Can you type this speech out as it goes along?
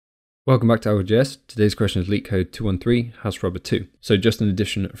Welcome back to AlgoJS. Today's question is LeetCode 213, House Robber 2. So just an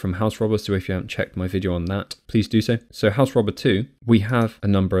addition from House Robber, so if you haven't checked my video on that, please do so. So House Robber 2, we have a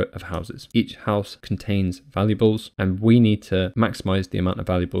number of houses. Each house contains valuables, and we need to maximize the amount of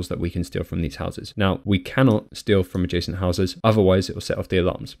valuables that we can steal from these houses. Now, we cannot steal from adjacent houses, otherwise it will set off the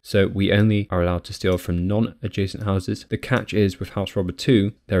alarms. So we only are allowed to steal from non-adjacent houses. The catch is with House Robber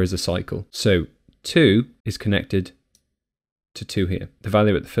 2, there is a cycle. So 2 is connected to 2 here. The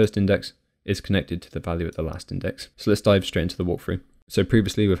value at the first index is connected to the value at the last index. So let's dive straight into the walkthrough. So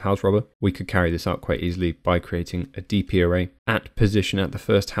previously with House Robber, we could carry this out quite easily by creating a DP array. At position at the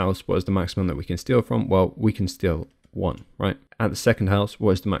first house, what is the maximum that we can steal from? Well, we can steal 1, right? At the second house,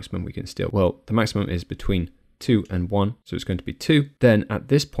 what is the maximum we can steal? Well, the maximum is between 2 and 1, so it's going to be 2. Then at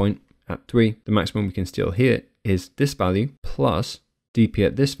this point, at 3, the maximum we can steal here is this value plus DP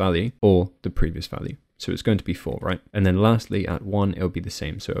at this value or the previous value. So it's going to be 4, right? And then lastly, at 1, it'll be the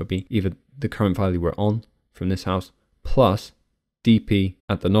same. So it'll be either the current value we're on from this house plus DP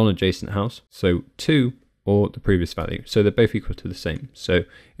at the non-adjacent house, so 2, or the previous value. So they're both equal to the same. So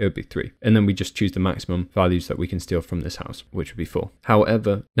it would be 3. And then we just choose the maximum values that we can steal from this house, which would be 4.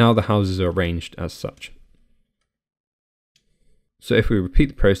 However, now the houses are arranged as such. So if we repeat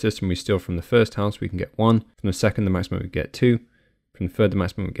the process and we steal from the first house, we can get 1. From the second, the maximum we get 2. From the third, the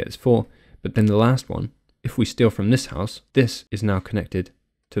maximum we get is 4. But then the last one, if we steal from this house, this is now connected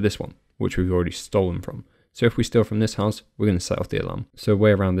to this one, which we've already stolen from. So if we steal from this house, we're going to set off the alarm. So a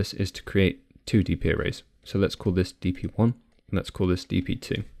way around this is to create 2 DP arrays. So let's call this DP1 and let's call this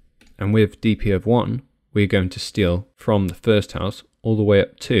DP2. And with DP of 1, we're going to steal from the first house all the way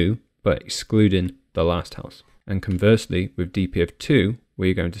up to, but excluding the last house. And conversely, with DP of 2,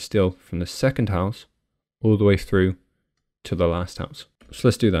 we're going to steal from the second house all the way through to the last house. So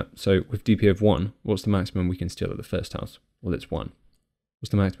let's do that. So with DP of 1, what's the maximum we can steal at the first house? Well, it's 1. What's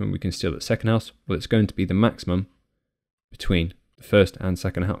the maximum we can steal at the second house? Well, it's going to be the maximum between the first and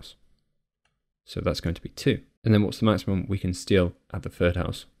second house. So that's going to be 2. And then what's the maximum we can steal at the third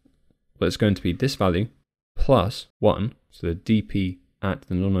house? Well, it's going to be this value plus 1, so the DP at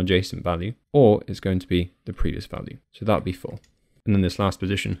the non-adjacent value, or it's going to be the previous value. So that would be 4. And then this last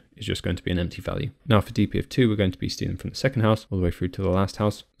position is just going to be an empty value. Now for DP of 2, we're going to be stealing from the second house all the way through to the last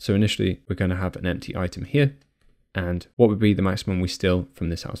house. So initially, we're going to have an empty item here. And what would be the maximum we steal from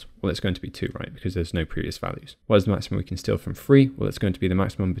this house? Well, it's going to be 2, right? Because there's no previous values. What is the maximum we can steal from 3? Well, it's going to be the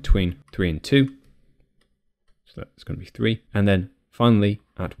maximum between 3 and 2. So that's going to be 3. And then finally,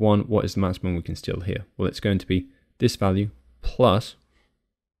 at 1, what is the maximum we can steal here? Well, it's going to be this value plus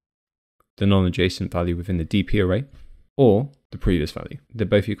the non-adjacent value within the DP array, or the previous value. They're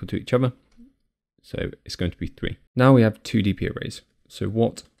both equal to each other, so it's going to be 3. Now we have 2 DP arrays. So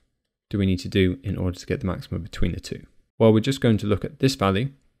what do we need to do in order to get the maximum between the 2? Well, we're just going to look at this value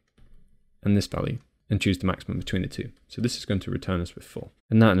and choose the maximum between the 2. So this is going to return us with 4.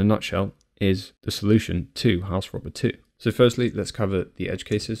 And that in a nutshell is the solution to House Robber 2. So firstly, let's cover the edge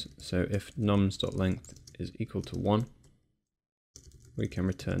cases. So if nums.length is equal to 1, we can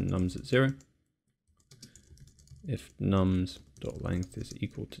return nums at 0. If nums.length is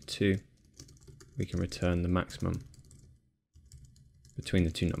equal to 2, we can return the maximum between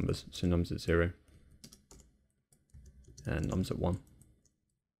the two numbers. So nums at 0 and nums at 1.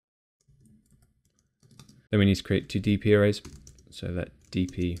 Then we need to create 2 DP arrays. So that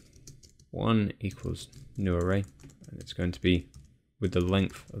DP1 equals new array, and it's going to be with the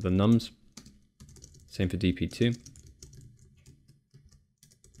length of the nums. Same for DP2.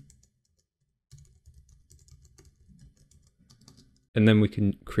 And then we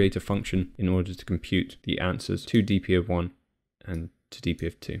can create a function in order to compute the answers to DP of 1 and to DP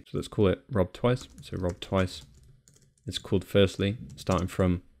of 2. So let's call it rob twice. So rob twice is called firstly, starting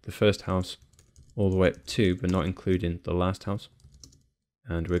from the first house all the way up to, but not including the last house.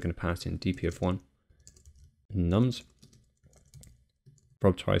 And we're going to pass in DP of 1 nums.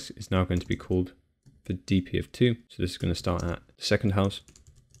 Rob twice is now going to be called for DP of 2. So this is going to start at the second house.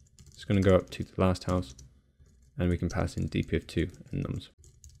 It's going to go up to the last house. And we can pass in DP of 2 and nums.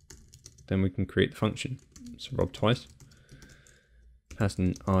 Then we can create the function. So rob twice, pass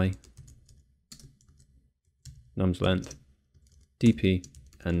in I, nums length, DP,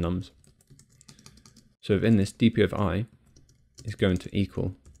 and nums. So within this, DP of I is going to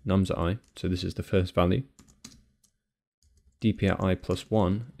equal nums at I. So this is the first value. DP at I plus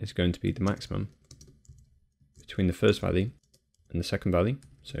 1 is going to be the maximum between the first value and the second value.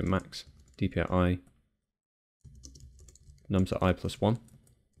 So max DP at I nums at I plus 1.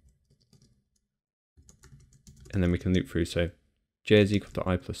 And then we can loop through. So j is equal to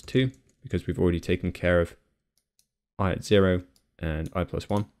I plus 2, because we've already taken care of I at 0 and I plus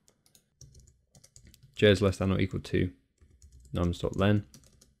 1. j is less than or equal to nums.len.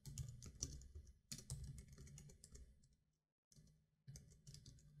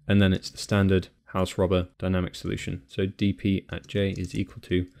 And then it's the standard house robber dynamic solution. So dp at j is equal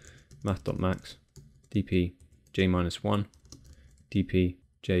to math.max dp j minus 1 dp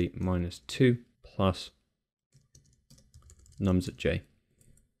j minus 2 plus nums at j.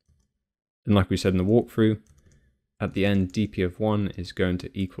 And like we said in the walkthrough, at the end dp of 1 is going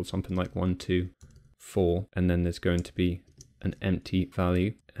to equal something like 1, 2, 4, and then there's going to be an empty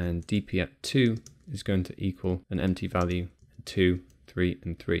value, and dp at 2 is going to equal an empty value, 2, 3,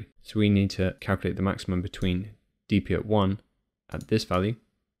 and 3. So we need to calculate the maximum between dp at 1 at this value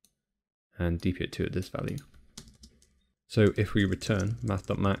and dp at 2 at this value. So if we return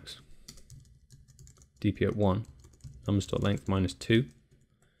math.max dp at 1 nums.length minus 2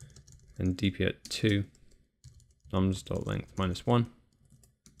 and dp at 2 nums.length minus 1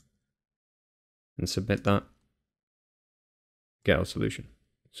 and submit that, get our solution.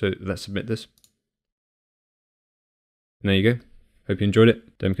 So let's submit this. And there you go. Hope you enjoyed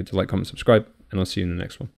it. Don't forget to like, comment, subscribe, and I'll see you in the next one.